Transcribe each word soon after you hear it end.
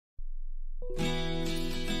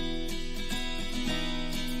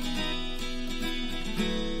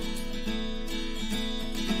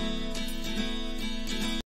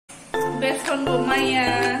beson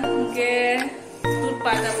bomaya ke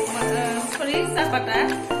turpada bomaya sorry sapata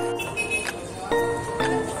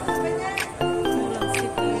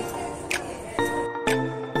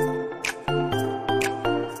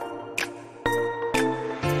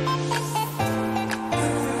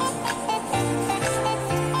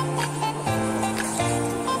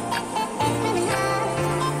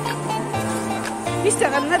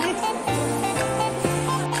اشتغلنا دي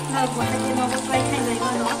واحد نوغو فاي كاين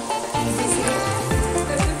ايوانو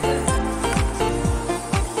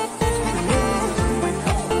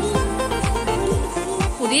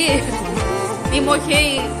ودي دي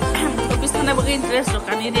موكي بس انا بغي انترست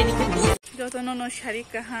كاني دي كده جوتو نو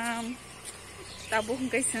شريكه هم تابو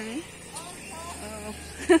كايسن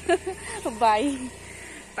باي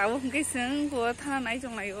تابو كايسن بو थाना नाय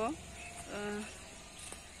जंलायो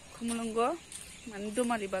Khumulwng man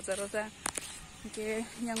dumali bazaro da ke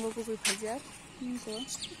yango kubi phajar ninko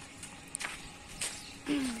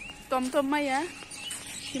tom maya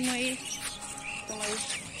timoi tomai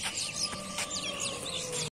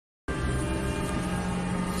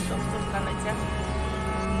tom kana ja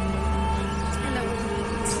hello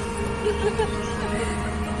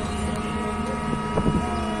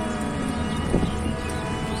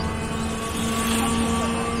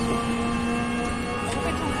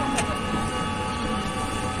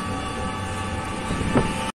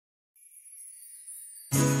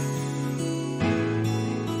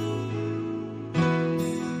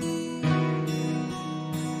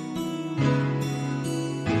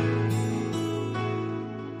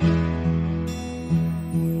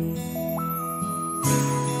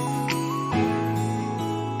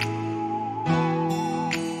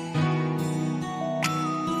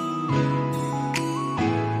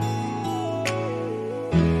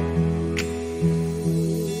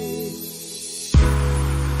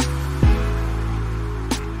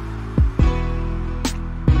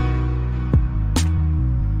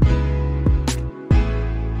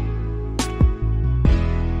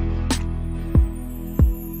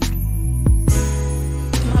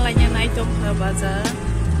bazar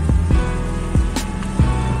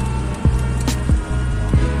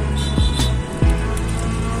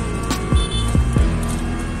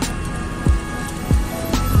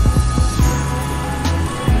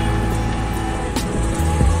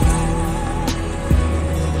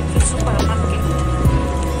supermarket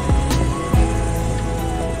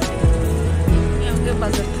yang ke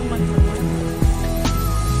bazar teman-teman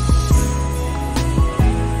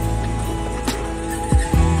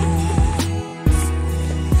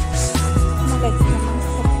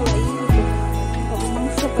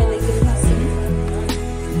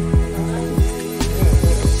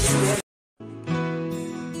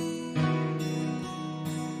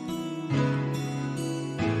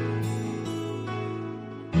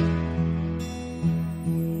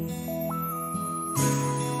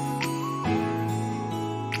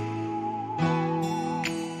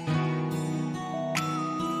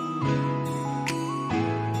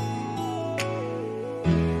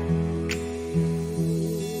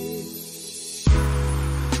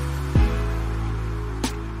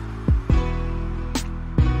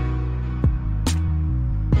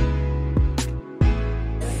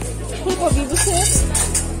Kopi busuk,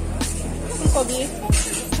 kopi.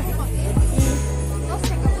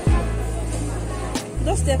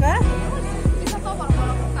 2 taka.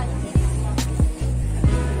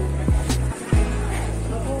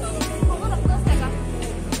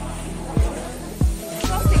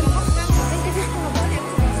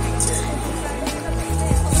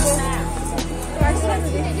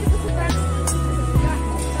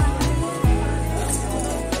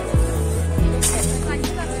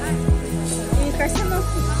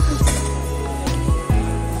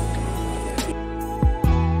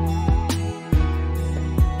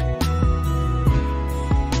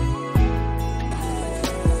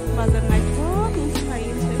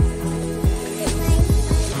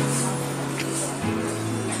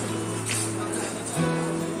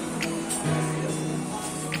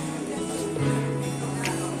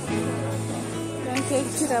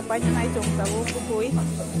 Kita banyak naik jom tahu kuhui.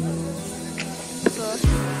 So,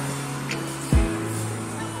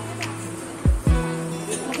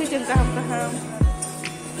 mungkin jengkah kaham.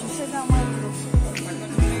 Sedang malu.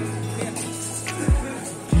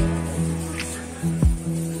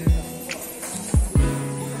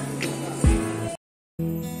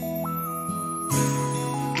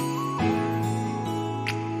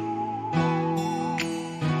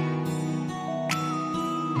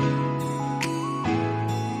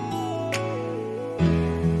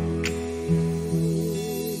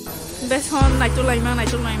 Beson naik tu laiman,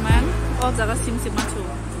 oh jaga sim macu,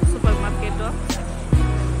 supermarket. market do.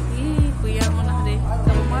 Ih, kuya mo na hari.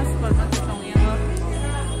 Debbarma supermarket dong yang lo.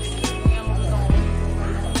 Yang lo dong.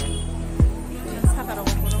 Yang sakaro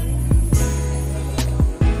ko dong.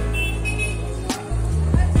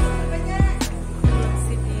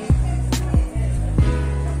 City.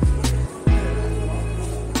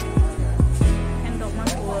 Hendok mah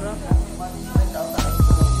puro.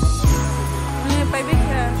 Pai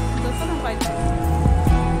beka, dosa nang pai.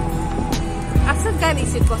 Asal kali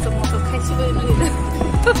sih kau semua tu kasih beri ni dah.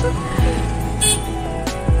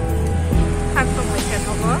 Hatio Laikha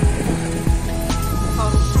nogo.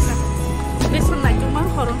 Beson nak cuma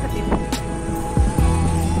Khumulwng Hatio.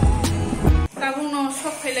 Tabung no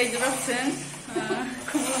shop pelai jerapsen.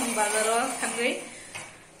 Khumulwng bazaro thangai.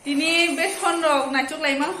 Tini beson rok nak cuk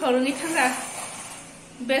laimang Khumulwng Hatio.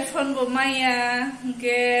 Beson bo maya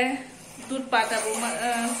ke दूध पाता वो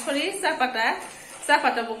सॉरी चा पाता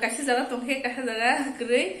वो कैसे जगह तोखे कैसे जगह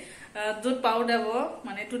करे दूध पाउडर वो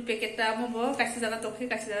माने दूध पैकेट ता वो कैसे जगह तोखे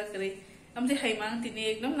कैसे जगह करे हम जे हाई मांग तिनी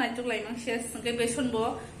एकदम नाचुक लाई मांग शेष संगे बेसन वो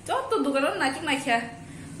जो तो दुकानों नाचुक नाइकिया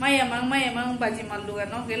माया मांग बाजी माल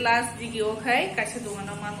दुकानों के लास्ट दिगियो खाई कैसे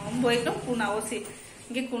दुकानों मांग हम वो एकदम कुनाओ से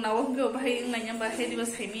के कुनाओ के भाई नया बाहे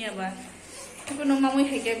दिवस हाई मिया बा तो नो मामुई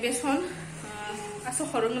हाई के बेसन आसो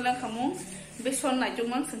खरंग ला खामु beson nak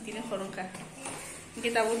cuma sentini Khumulwng kha.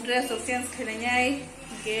 Kita buat dress options khelanya,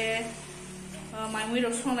 ke mamui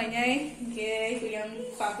rosong lainnya, ke yang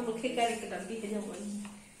paku lukhe kari kita di aja boy.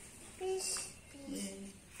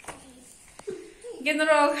 Kita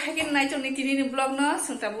rok hakin naik cuma tini blog no,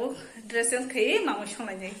 sentabu dress options khe mamui rosong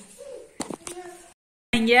lainnya.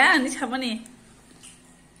 Ya, ini siapa nih?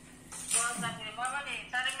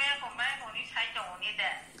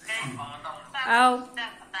 Aw.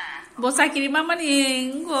 Bosa kiri mama nih,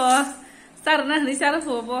 gua sarana nih sarah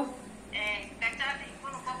sobo.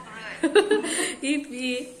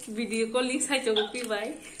 Ipi video calling saya coba pi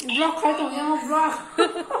bay. Vlog kau tu yang vlog.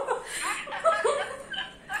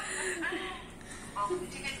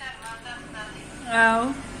 Aw.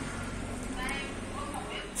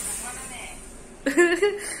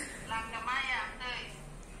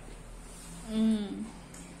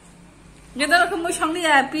 Người ta không mua xong đi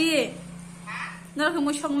à pi. Nó không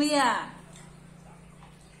mua xong lia.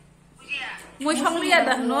 Mua xong lia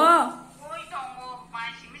dah no.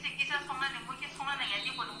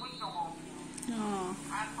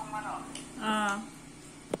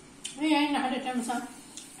 Ini yang nak ada macam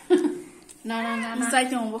mana? Nah. Saya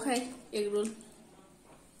cuma bukai egg roll.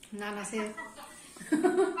 Nah sih.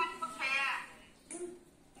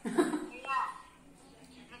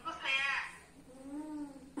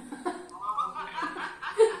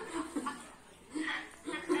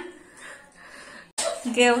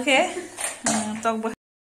 Okay. Talk about.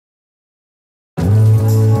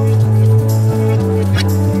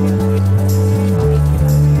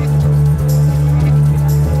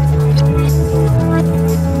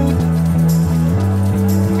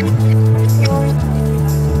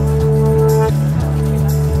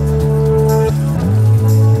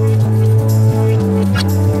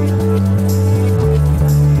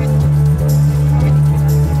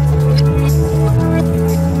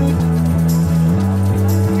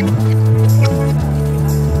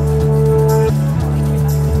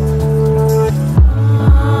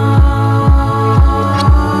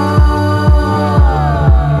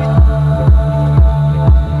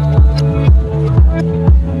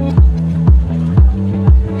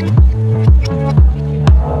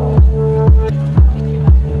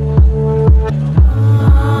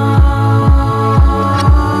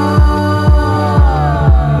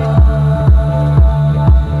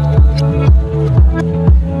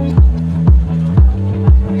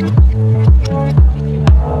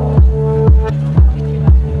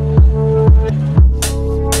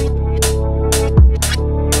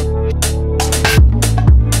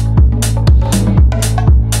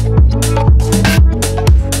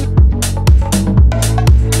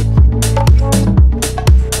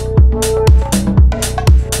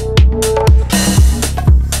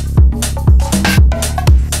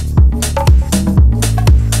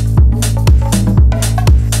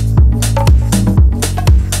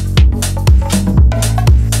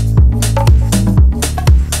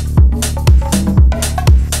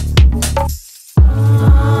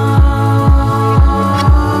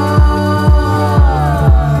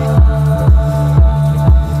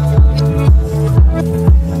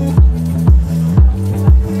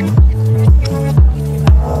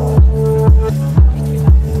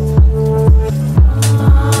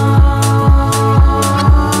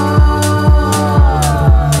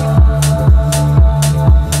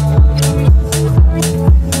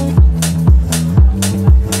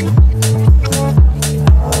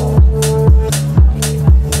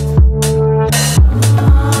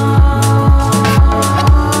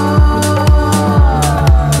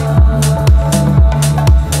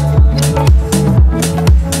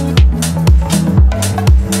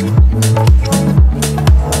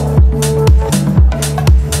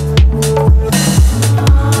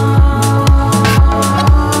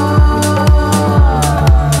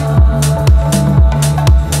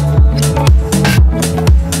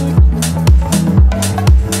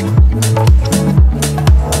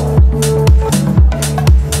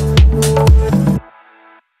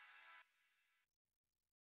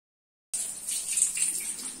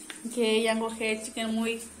 Oke, yang oke chicken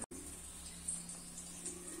mui.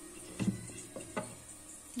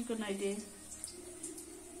 Good idea.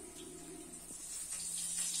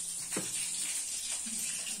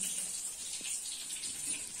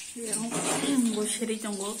 Yang boseri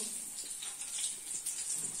jonggo.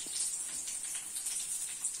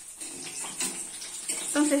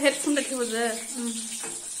 Tong se headphone dekhe boje.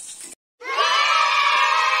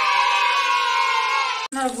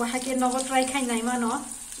 Naruai Hatio Nogo Naruai Sabo Phai mano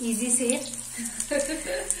easy se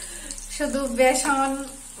শুধু বেসন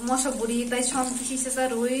মশা বুড়ি তাই সম কিছু সেসা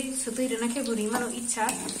রুই সুতুই রেনা খে বুড়ি মানো ইচ্ছা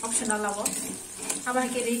অপশনাল লাবো আবার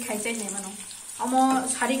কে রে খাই চাই নাই মানো অমো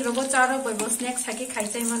সারি রবো চার বইবো স্ন্যাক্স হাকে খাই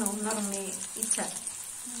চাই মানো নরমে ইচ্ছা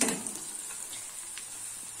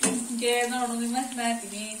যে নরমে মাছ না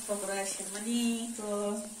তিনি পকোড়া শেরমানি তো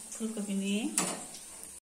ফুলকপি নিয়ে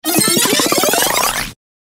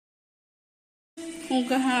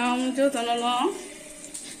Ungkaham jo tanolo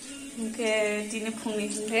ungke Tini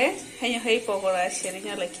Khumulwng he hanya hai pokora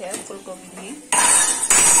sherinya lekhe fulkopi ni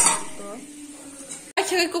to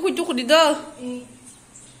acha ko ku tu di do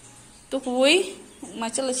to kuwi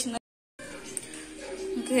macam lechina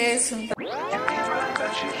ungke sunta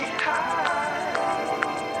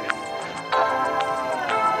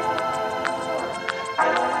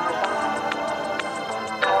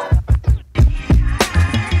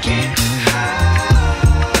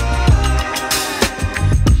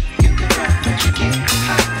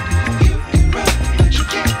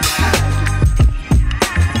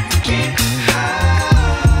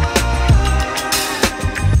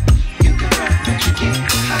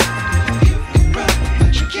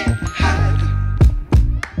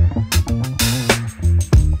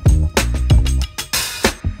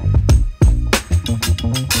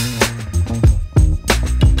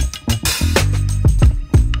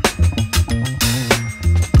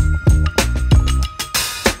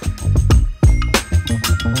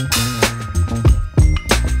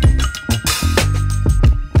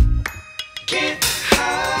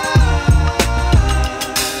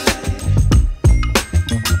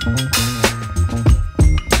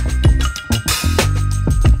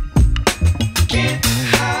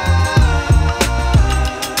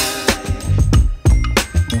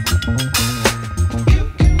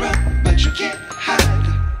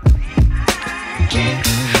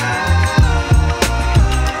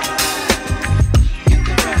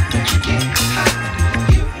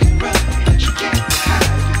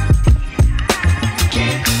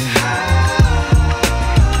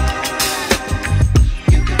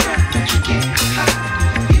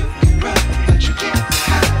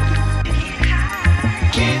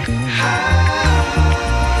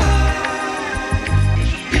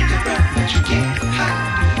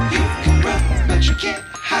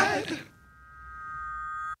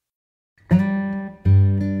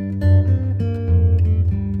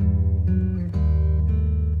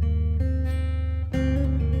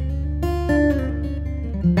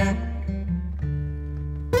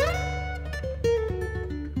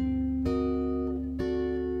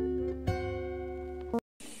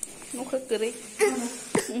Kere,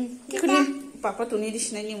 kuning papa tu ni di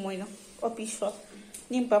sini ni moi no, office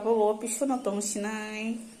ni papa bawa office no tong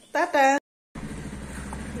sini, tata.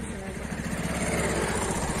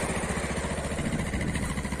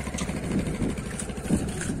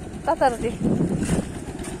 Tata tadi,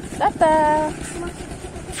 tata.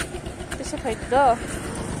 Bisa fight do.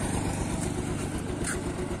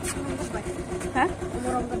 Hah?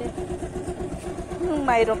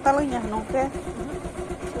 Mai rok talangnya nongke.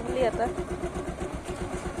 Lihat ah.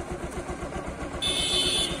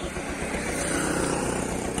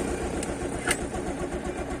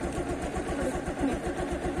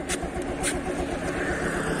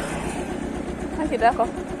 Kita kok.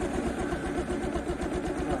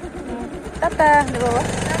 Tata di bawah.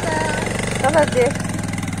 Tata deh.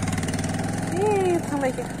 Thang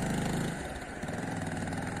Laikha.